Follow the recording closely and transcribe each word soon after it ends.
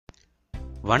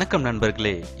வணக்கம்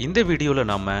நண்பர்களே. இந்த வீடியோல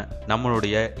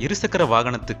நம்மளுடைய இருசக்கர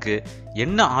வாகனத்துக்கு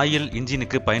என்ன ஆயில்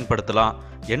இன்ஜினுக்கு பயன்படுத்தலாம்,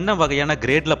 என்ன வகையான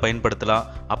கிரேட்ல பயன்படுத்தலாம்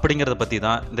அப்படிங்கறத பத்தி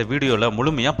தான் இந்த வீடியோல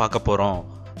முழுமையா பார்க்க போறோம்.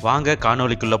 வாங்க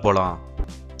காணொளிக்குள்ள போலாம்.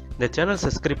 இந்த சேனல்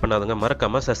சப்ஸ்கிரைப் பண்ணாதவங்க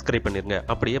மறக்காம சப்ஸ்கிரைப் பண்ணிருங்க.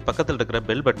 அப்படியே பக்கத்தில் இருக்கிற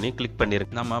பெல் பட்டனையும் கிளிக்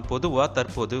பண்ணிருங்க. நம்ம பொதுவா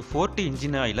தற்போது 4T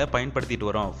இன்ஜின் ஆயில பயன்படுத்திட்டு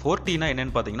வரோம். 4Tனா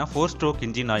என்னன்னு பாத்தீங்கன்னா 4 ஸ்ட்ரோக்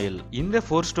இன்ஜின் ஆயில். இந்த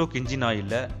 4 ஸ்ட்ரோக் இன்ஜின்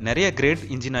ஆயில்ல நிறைய கிரேட்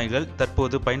இன்ஜின் ஆயில்கள்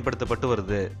தற்போது பயன்படுத்தப்பட்டு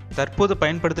வருது. தற்போது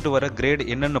பயன்படுத்திட்டு வர கிரேட்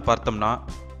என்னன்னு பார்த்தோம்னா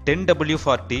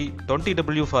 10W40,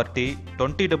 20W40,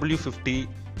 20W50,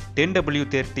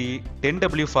 10W30,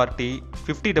 10W40,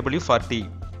 50W40.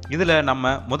 இதுல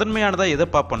நம்ம முதன்மையானதா எதை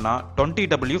பார்ப்போம்னா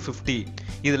 20W50.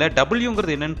 இதுல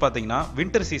Wங்கிறது என்னன்னு பாத்தீங்கன்னா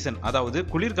வின்டர் சீசன், அதாவது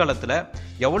குளிர்காலத்துல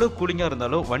எவ்வளவு கூலிங்கா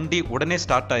இருந்தாலும் வண்டி உடனே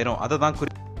ஸ்டார்ட் ஆயிரும். அதை தான்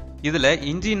இதுல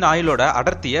இன்ஜின் ஆயிலோட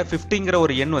அடர்த்திய 50ங்கிற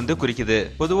ஒரு எண் குறிக்குது.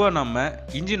 பொதுவா நம்ம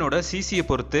இன்ஜினோட சிசியை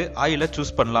பொறுத்து ஆயில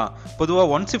சூஸ் பண்ணலாம். பொதுவா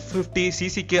 150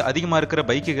 சிசிக்கு அதிகமா இருக்கிற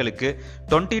பைக்குகளுக்கு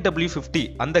 20W50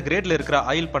 அந்த கிரேட்ல இருக்கிற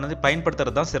ஆயில்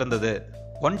பயன்படுத்துறது தான் சிறந்தது.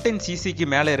 110 சிசிக்கு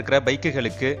மேல இருக்கிற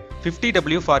பைக்குகளுக்கு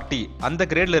 50W40 அந்த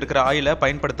கிரேட்ல இருக்கிற ஆயில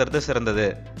பயன்படுத்துறது சிறந்தது.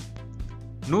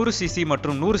 100 சிசி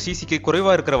மற்றும் 100 சிசிக்கு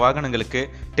குறைவா இருக்கிற வாகனங்களுக்கு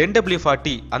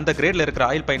 10W40 அந்த கிரேட்ல இருக்கிற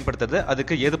ஆயில் பயன்படுத்துறது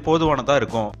அதுக்கு எது போதுவானதா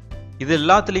இருக்கும். இது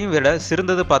எல்லாத்துலயும் விட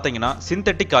சிறந்தது பாத்தீங்கன்னா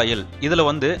சிந்தட்டிக் ஆயில். இதுல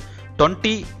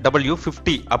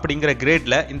 20W50 அப்படிங்கிற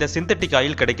கிரேட்ல இந்த சிந்தட்டிக்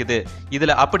ஆயில் கிடைக்குது.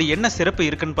 இதுல அப்படி என்ன சிறப்பு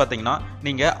இருக்குன்னு பாத்தீங்கன்னா,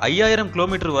 நீங்க 5000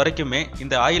 கிலோமீட்டர் வரைக்குமே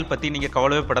இந்த ஆயில் பத்தி நீங்க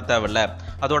கவலையே பட தேவையில்ல.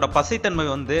 அதோட பசைத்தன்மை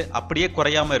அப்படியே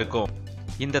குறையாம இருக்கும்.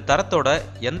 இந்த தரத்தோட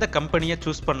எந்த கம்பெனியை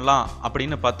சூஸ் பண்ணலாம்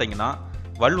அப்படின்னு பாத்தீங்கன்னா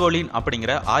வல்வோலின்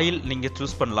அப்படிங்கிற ஆயில் நீங்க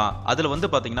சூஸ் பண்ணலாம். அதுல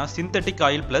பாத்தீங்கன்னா சிந்தட்டிக்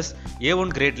ஆயில் பிளஸ்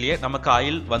A1 கிரேட்லயே நமக்கு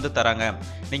ஆயில் தராங்க.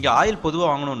 நீங்க ஆயில் பொதுவா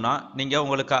வாங்கணும்னா நீங்க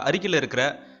உங்களுக்கு அருகில் இருக்கிற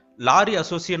லாரி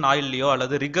அசோசியேஷன் ஆயில்லையோ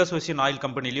அல்லது ரிக் அசோசியேஷன் ஆயில்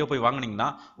கம்பெனிலையோ போய் வாங்கினீங்கன்னா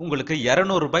உங்களுக்கு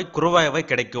 200 ரூபாய் குறைவாகவே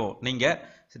கிடைக்கும். நீங்க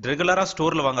ரெகுலரா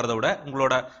ஸ்டோர்ல வாங்குறத விட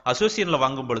உங்களோட அசோசியேஷன்ல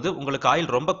வாங்கும் பொழுது உங்களுக்கு ஆயில்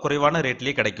ரொம்ப குறைவான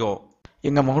ரேட்லயே கிடைக்கும்.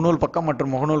 எங்கள் முகநூல் பக்கம்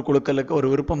மற்றும் முகநூல் குழுக்களுக்கு ஒரு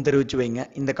விருப்பம் தெரிவித்து வைங்க.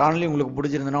 இந்த காணொலி உங்களுக்கு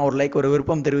பிடிச்சிருந்ததுன்னா ஒரு லைக், ஒரு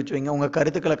விருப்பம் தெரிவித்து வைங்க. உங்கள்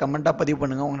கருத்துக்களை கமெண்ட்டாக பதிவு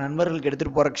பண்ணுங்கள். உங்கள் நண்பர்களுக்கு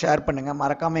எடுத்துகிட்டு போகிறக்கு ஷேர் பண்ணுங்கள்.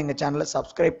 மறக்காமல் எங்கள் சேனலை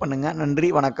சப்ஸ்கிரைப் பண்ணுங்கள். நன்றி,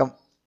 வணக்கம்.